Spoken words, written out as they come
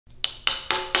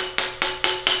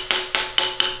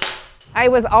I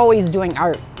was always doing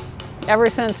art, ever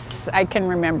since I can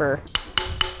remember.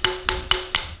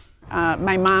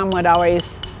 My mom would always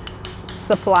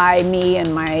supply me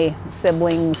and my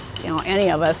siblings,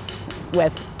 any of us,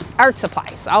 with art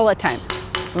supplies all the time.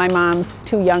 My mom's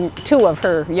two of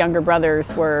her younger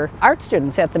brothers were art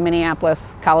students at the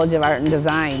Minneapolis College of Art and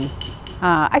Design.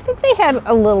 I think they had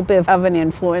a little bit of an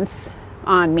influence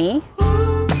on me.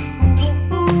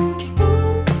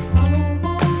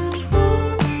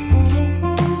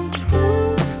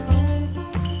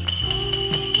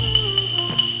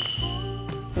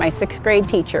 My sixth grade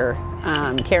teacher,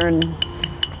 Karen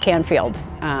Canfield,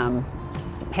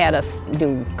 had us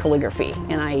do calligraphy,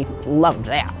 and I loved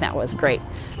that. That was great.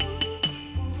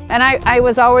 And I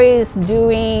was always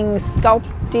doing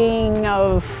sculpting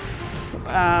of,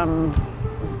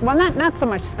 well, not so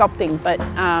much sculpting, but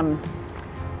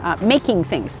making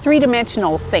things,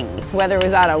 three-dimensional things, whether it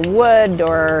was out of wood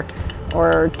or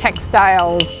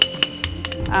textiles.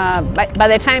 By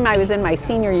the time I was in my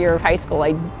senior year of high school,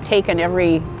 I'd taken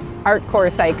every art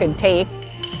course I could take.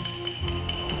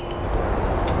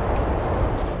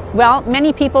 Well,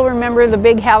 many people remember the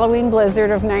big Halloween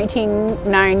blizzard of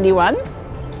 1991.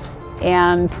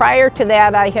 And prior to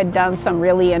that, I had done some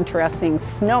really interesting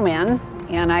snowmen,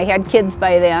 and I had kids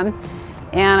by then.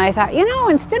 And I thought,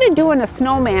 instead of doing a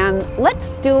snowman,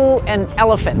 let's do an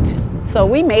elephant. So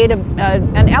we made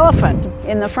an elephant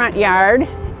in the front yard.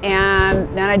 And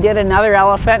then I did another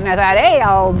elephant, and I thought, hey,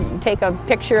 I'll take a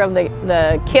picture of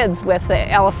the kids with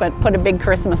the elephant, put a big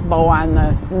Christmas bow on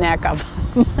the neck of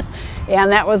them.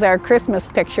 And that was our Christmas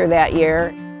picture that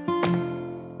year.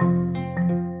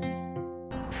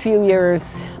 A few years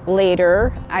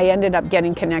later, I ended up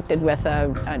getting connected with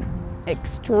an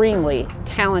extremely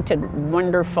talented,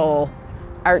 wonderful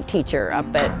art teacher up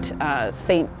at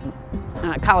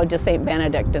College of St.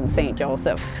 Benedict and St.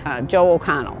 Joseph, Joe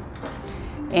O'Connell.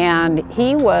 And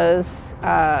he was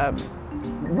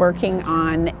working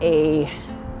on a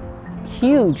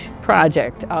huge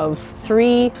project of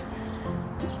 3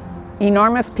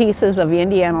 enormous pieces of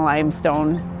Indiana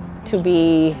limestone to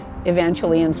be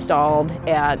eventually installed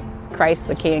at Christ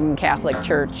the King Catholic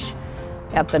Church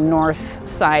at the north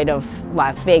side of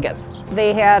Las Vegas.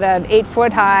 They had an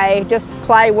 8-foot high, just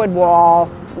plywood wall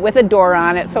with a door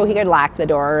on it so he could lock the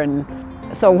door. And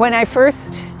so when I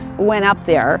first went up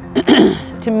there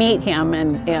to meet him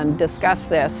and discuss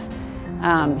this,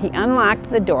 he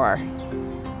unlocked the door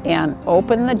and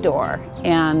opened the door,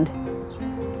 and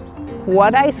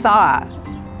what I saw,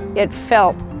 it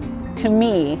felt to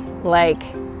me like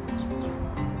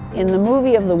in the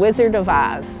movie of The Wizard of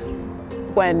Oz,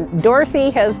 when Dorothy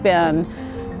has been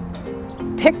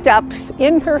picked up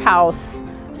in her house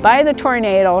by the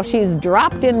tornado, she's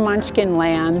dropped in Munchkin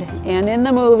Land, and in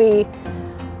the movie,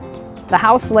 the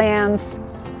house lands,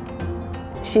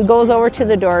 she goes over to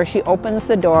the door, she opens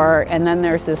the door, and then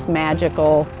there's this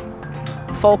magical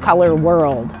full-color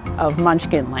world of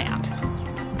Munchkin Land,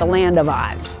 the land of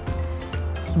Oz.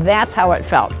 That's how it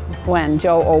felt when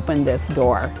Joe opened this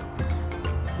door.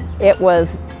 It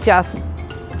was just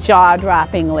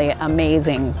jaw-droppingly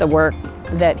amazing, the work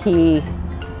that he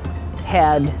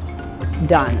had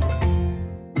done.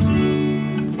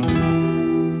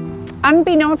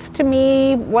 Unbeknownst to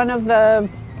me, one of the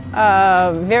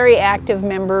very active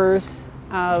members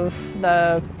of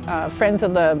the Friends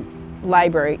of the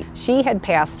Library, she had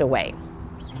passed away,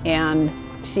 and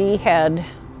she had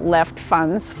left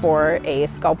funds for a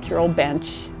sculptural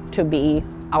bench to be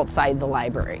outside the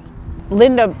library.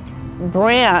 Linda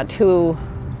Brandt, who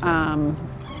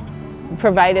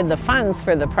provided the funds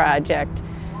for the project,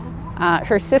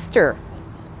 her sister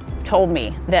told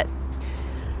me that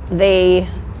they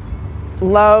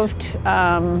loved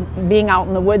being out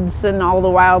in the woods and all the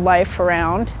wildlife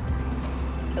around.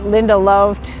 Linda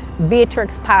loved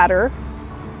Beatrix Potter,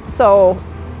 so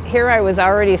here I was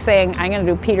already saying I'm going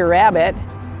to do Peter Rabbit.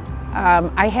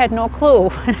 I had no clue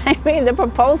when I made the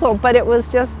proposal, but it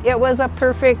was a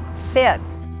perfect fit.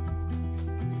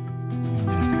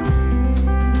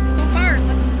 So far, it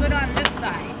looks good on this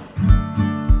side.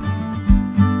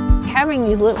 Having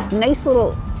these nice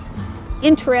little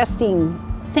interesting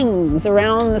things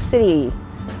around the city,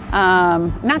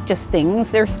 not just things,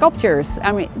 they're sculptures.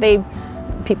 I mean,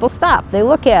 people stop, they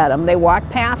look at them, they walk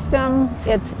past them.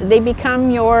 They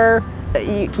become your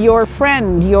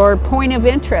friend, your point of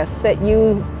interest that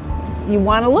you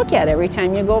want to look at every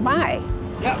time you go by.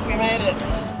 Yep, we made it.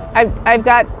 I've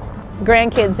got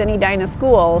grandkids in Edina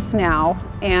schools now,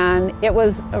 and it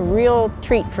was a real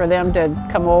treat for them to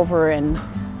come over and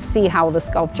see how the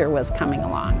sculpture was coming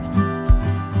along.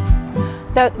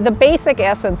 The basic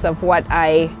essence of what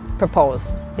I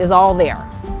propose is all there.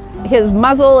 His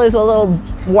muzzle is a little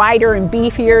wider and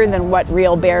beefier than what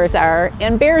real bears are,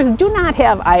 and bears do not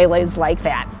have eyelids like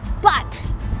that. But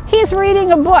he's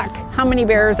reading a book. How many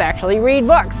bears actually read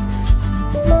books?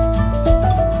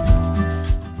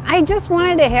 I just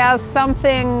wanted to have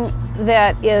something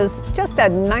that is just a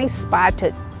nice spot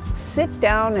to sit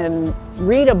down and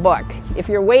read a book. If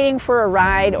you're waiting for a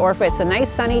ride, or if it's a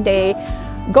nice sunny day,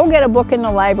 go get a book in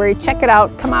the library, check it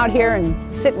out, come out here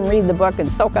and sit and read the book and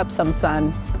soak up some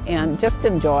sun and just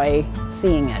enjoy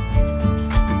seeing it.